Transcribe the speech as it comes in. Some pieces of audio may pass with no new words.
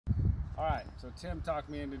Alright, so Tim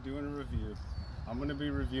talked me into doing a review. I'm going to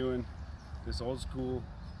be reviewing this old school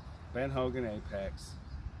Ben Hogan Apex.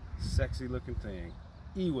 Sexy looking thing.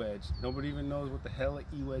 E-Wedge. Nobody even knows what the hell an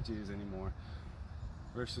E-Wedge is anymore.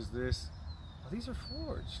 Versus this. Oh, these are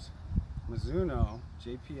forged. Mizuno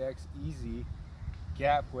JPX EZ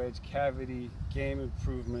Gap Wedge Cavity Game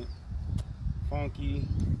Improvement. Funky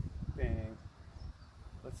thing.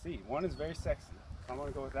 Let's see. One is very sexy. So I'm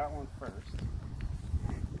going to go with that one first.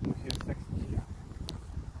 His sexy shot.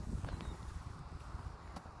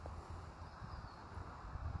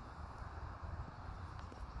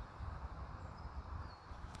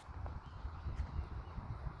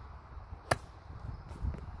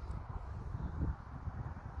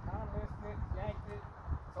 Missed it, yanked it.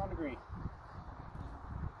 It's on the green.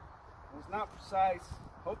 It's not precise.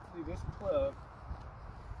 Hopefully this club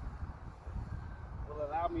will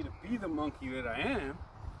allow me to be the monkey that I am,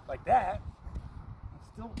 like that, and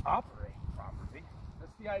still operate properly.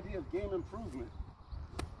 That's the idea of game improvement.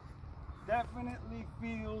 Definitely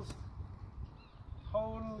feels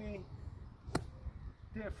totally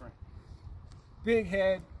different. Big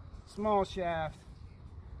head, small shaft.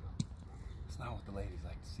 It's not what the ladies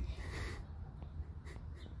like to see.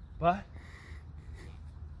 But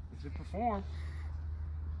if it performs,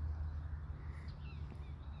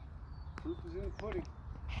 proof is in the pudding.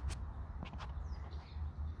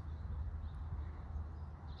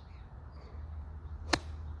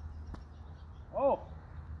 Oh,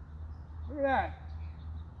 look at that.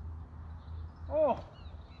 Oh,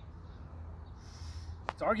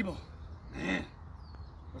 it's arguable. Man,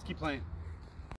 let's keep playing.